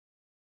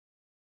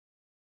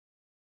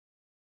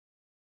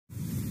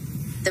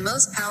The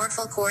most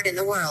powerful court in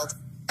the world.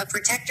 A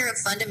protector of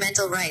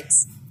fundamental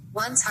rights.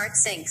 One's heart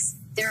sinks.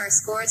 There are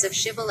scores of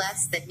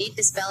shibboleths that need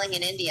dispelling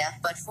in India,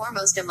 but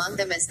foremost among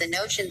them is the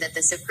notion that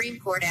the Supreme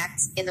Court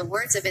acts, in the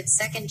words of its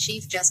second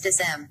Chief Justice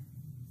M.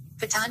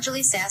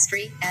 Patanjali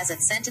Sastry, as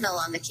its sentinel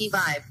on the qui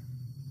vive.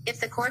 If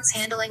the court's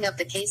handling of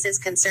the cases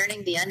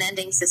concerning the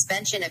unending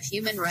suspension of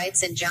human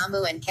rights in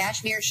Jammu and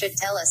Kashmir should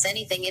tell us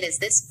anything, it is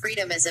this: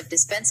 freedom is of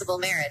dispensable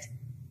merit.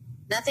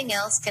 Nothing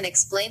else can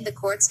explain the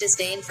court's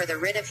disdain for the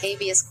writ of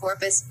habeas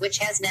corpus, which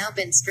has now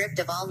been stripped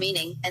of all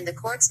meaning, and the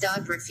court's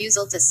dogged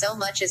refusal to so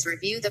much as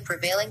review the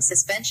prevailing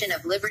suspension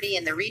of liberty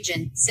in the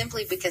region,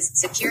 simply because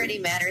security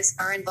matters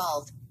are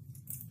involved.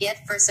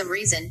 Yet, for some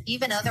reason,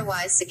 even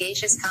otherwise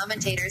sagacious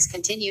commentators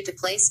continue to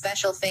place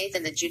special faith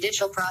in the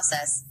judicial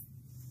process.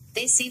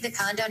 They see the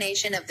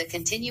condonation of the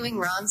continuing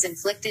wrongs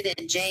inflicted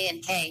in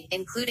J&K,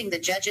 including the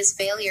judge's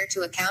failure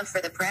to account for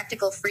the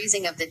practical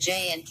freezing of the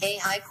J&K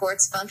High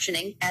Court's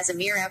functioning, as a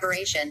mere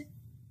aberration.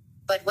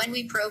 But when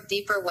we probe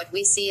deeper, what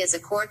we see is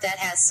a court that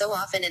has so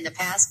often in the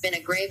past been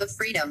a grave of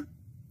freedom.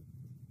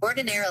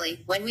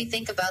 Ordinarily, when we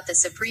think about the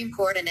Supreme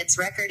Court and its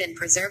record in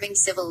preserving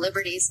civil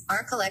liberties,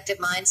 our collective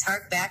minds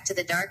hark back to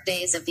the dark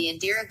days of the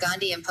Indira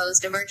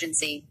Gandhi-imposed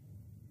emergency.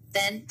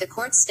 Then, the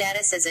court's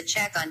status as a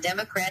check on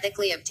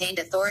democratically obtained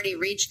authority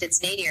reached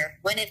its nadir,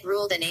 when it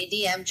ruled in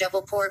ADM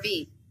Jabalpur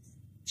v.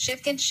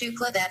 Shivkant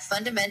Shukla that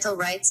fundamental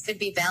rights could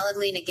be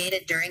validly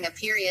negated during a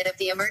period of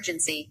the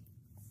emergency.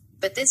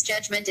 But this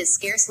judgment is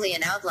scarcely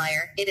an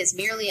outlier, it is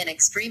merely an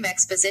extreme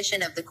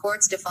exposition of the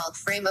court's default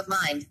frame of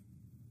mind.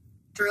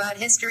 Throughout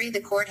history,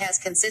 the court has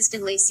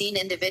consistently seen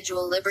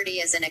individual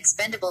liberty as an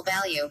expendable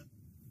value.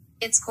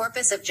 Its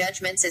corpus of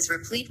judgments is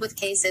replete with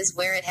cases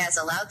where it has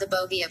allowed the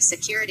bogey of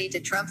security to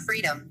trump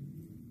freedom.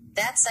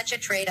 That such a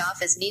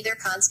trade-off is neither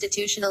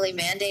constitutionally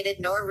mandated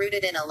nor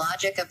rooted in a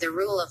logic of the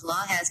rule of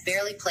law has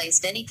barely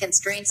placed any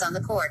constraints on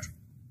the court.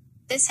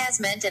 This has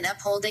meant an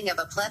upholding of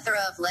a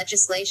plethora of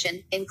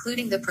legislation,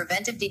 including the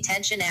Preventive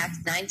Detention Act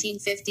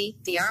 1950,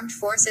 the Armed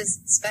Forces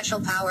Special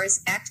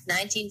Powers Act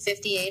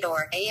 1958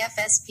 or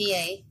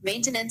AFSPA,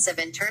 Maintenance of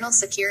Internal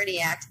Security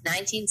Act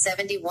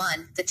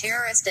 1971, the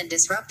Terrorist and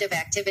Disruptive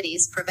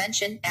Activities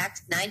Prevention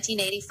Act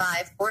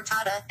 1985, or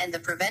TADA, and the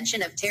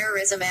Prevention of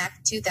Terrorism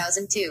Act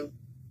 2002.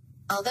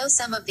 Although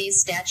some of these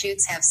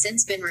statutes have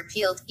since been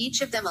repealed, each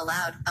of them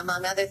allowed,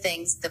 among other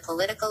things, the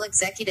political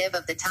executive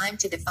of the time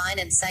to define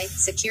and cite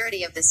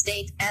security of the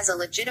state as a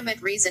legitimate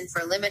reason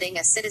for limiting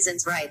a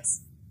citizen's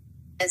rights.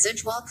 As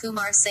Ujjwal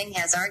Kumar Singh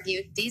has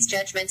argued, these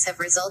judgments have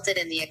resulted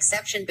in the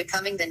exception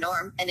becoming the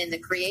norm, and in the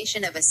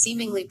creation of a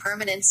seemingly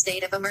permanent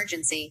state of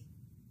emergency.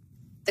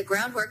 The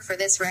groundwork for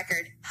this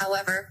record,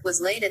 however, was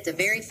laid at the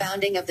very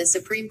founding of the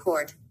Supreme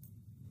Court.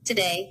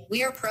 Today,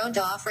 we are prone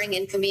to offering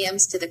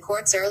encomiums to the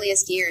court's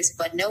earliest years,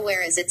 but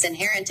nowhere is its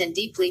inherent and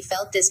deeply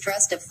felt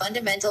distrust of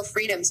fundamental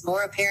freedoms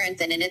more apparent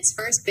than in its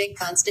first big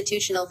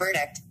constitutional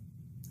verdict.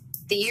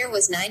 The year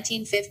was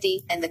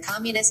 1950, and the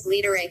communist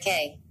leader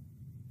A.K.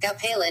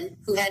 Gopalan,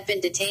 who had been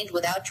detained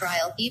without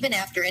trial even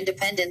after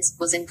independence,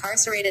 was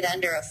incarcerated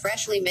under a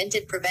freshly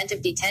minted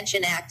Preventive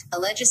Detention Act, a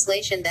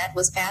legislation that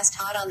was passed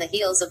hot on the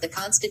heels of the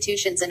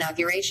Constitution's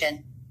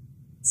inauguration.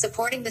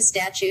 Supporting the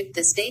statute,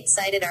 the state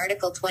cited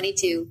Article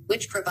 22,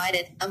 which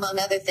provided, among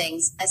other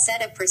things, a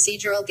set of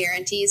procedural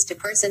guarantees to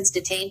persons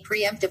detained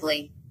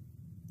preemptively.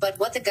 But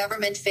what the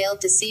government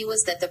failed to see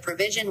was that the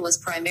provision was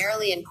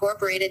primarily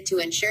incorporated to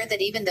ensure that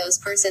even those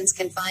persons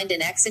confined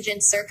in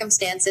exigent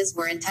circumstances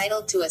were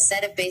entitled to a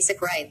set of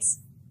basic rights.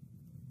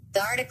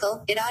 The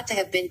article, it ought to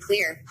have been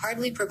clear,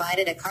 hardly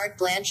provided a carte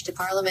blanche to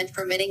Parliament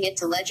permitting it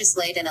to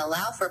legislate and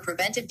allow for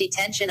preventive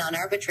detention on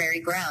arbitrary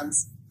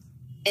grounds.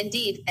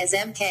 Indeed, as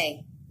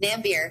M.K.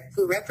 Nambiar,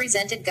 who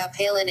represented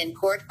Gopalan in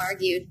court,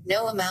 argued,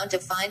 no amount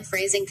of fine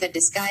phrasing could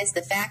disguise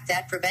the fact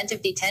that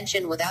preventive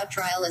detention without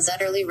trial is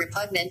utterly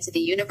repugnant to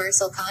the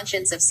universal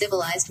conscience of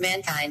civilized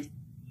mankind.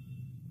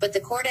 But the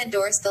court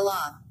endorsed the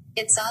law.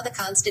 It saw the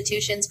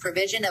Constitution's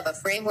provision of a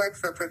framework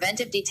for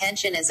preventive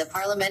detention as a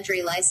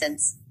parliamentary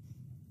license.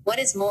 What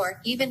is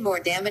more, even more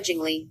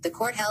damagingly, the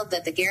court held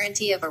that the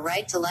guarantee of a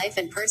right to life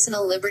and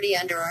personal liberty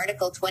under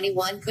Article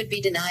 21 could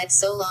be denied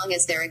so long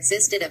as there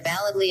existed a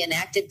validly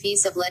enacted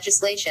piece of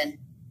legislation.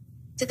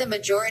 To the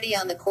majority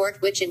on the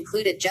court, which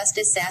included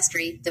Justice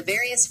Sastry, the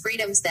various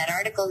freedoms that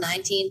Article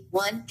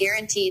 19(1)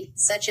 guaranteed,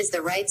 such as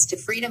the rights to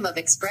freedom of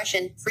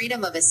expression,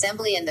 freedom of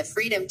assembly and the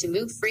freedom to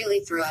move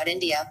freely throughout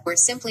India, were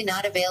simply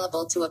not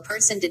available to a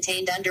person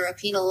detained under a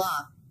penal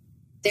law.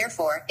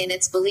 Therefore, in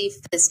its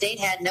belief, the state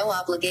had no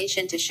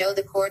obligation to show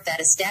the court that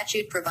a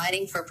statute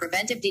providing for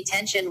preventive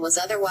detention was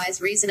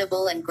otherwise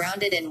reasonable and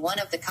grounded in one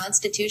of the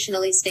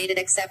constitutionally stated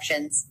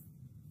exceptions.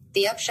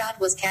 The upshot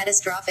was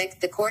catastrophic.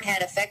 The court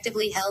had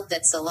effectively held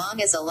that so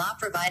long as a law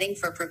providing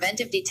for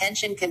preventive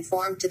detention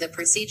conformed to the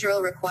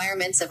procedural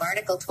requirements of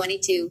Article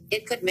 22,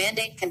 it could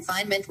mandate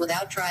confinement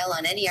without trial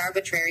on any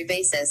arbitrary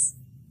basis.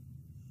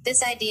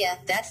 This idea,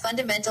 that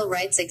fundamental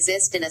rights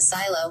exist in a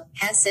silo,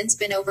 has since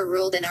been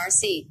overruled in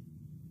R.C.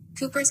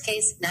 Cooper's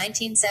case,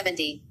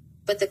 1970.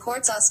 But the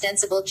court's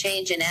ostensible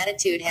change in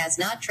attitude has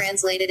not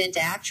translated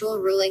into actual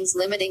rulings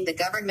limiting the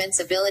government's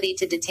ability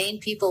to detain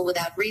people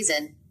without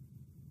reason.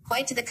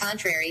 Quite to the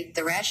contrary,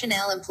 the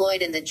rationale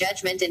employed in the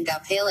judgment in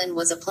Gapalin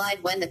was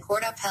applied when the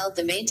court upheld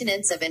the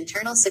Maintenance of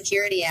Internal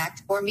Security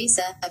Act, or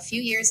MISA, a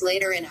few years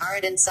later in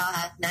Haridan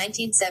Saha,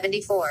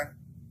 1974.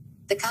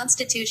 The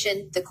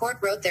Constitution, the court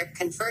wrote there,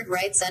 conferred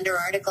rights under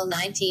Article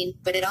 19,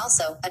 but it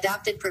also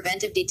adopted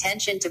preventive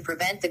detention to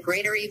prevent the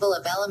greater evil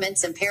of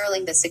elements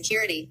imperiling the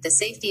security, the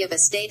safety of a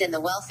state and the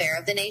welfare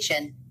of the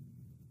nation.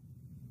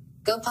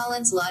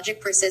 Gopalan's logic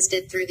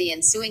persisted through the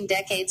ensuing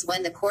decades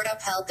when the court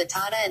upheld the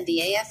Tata and the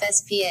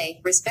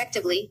AFSPA,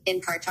 respectively, in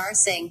Kartar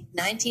Singh,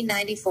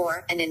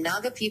 1994, and in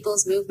Naga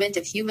People's Movement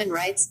of Human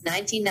Rights,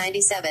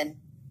 1997.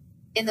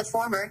 In the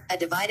former, a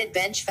divided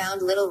bench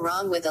found little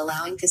wrong with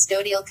allowing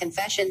custodial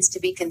confessions to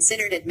be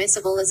considered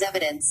admissible as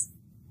evidence.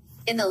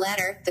 In the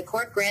latter, the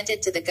court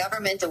granted to the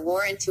government a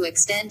warrant to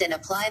extend and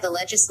apply the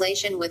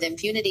legislation with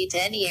impunity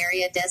to any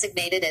area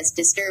designated as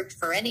disturbed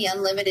for any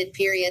unlimited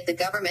period the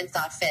government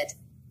thought fit.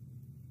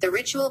 The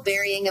ritual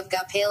burying of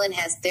Gapalin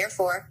has,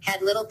 therefore,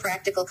 had little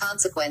practical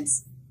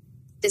consequence.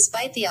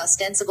 Despite the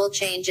ostensible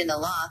change in the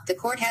law, the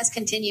court has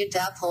continued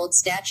to uphold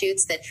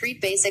statutes that treat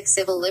basic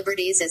civil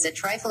liberties as a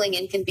trifling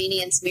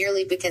inconvenience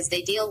merely because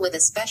they deal with a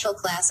special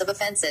class of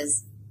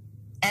offenses.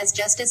 As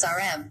Justice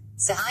R.M.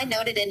 Sahai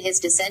noted in his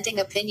dissenting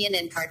opinion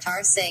in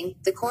Kartar Singh,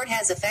 the court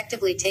has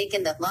effectively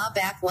taken the law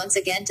back once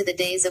again to the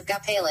days of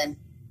Gapalin.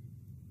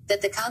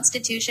 That the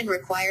Constitution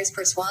requires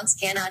pursuance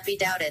cannot be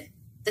doubted.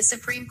 The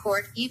Supreme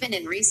Court, even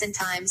in recent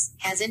times,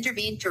 has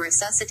intervened to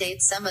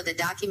resuscitate some of the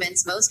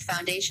document's most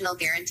foundational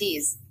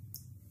guarantees.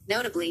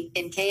 Notably,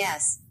 in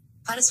K.S.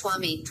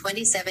 Puttaswamy,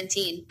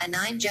 2017, a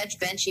 9-judge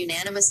bench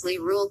unanimously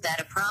ruled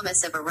that a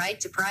promise of a right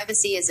to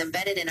privacy is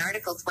embedded in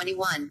Article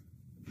 21.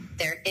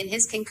 There, in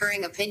his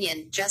concurring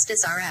opinion,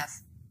 Justice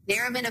R.F.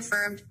 Nariman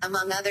affirmed,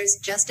 among others,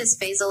 Justice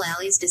Faisal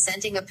Ali's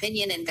dissenting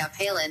opinion in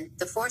Gapalin,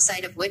 the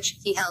foresight of which,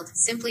 he held,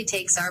 simply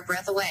takes our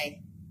breath away.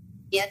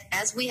 Yet,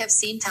 as we have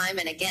seen time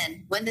and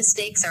again, when the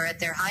stakes are at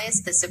their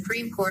highest the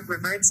Supreme Court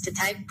reverts to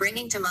type,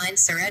 bringing to mind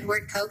Sir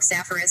Edward Coke's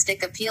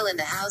aphoristic appeal in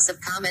the House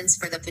of Commons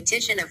for the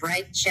petition of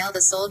right, shall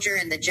the soldier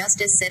and the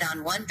justice sit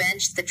on one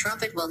bench, the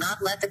trumpet will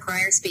not let the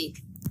crier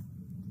speak.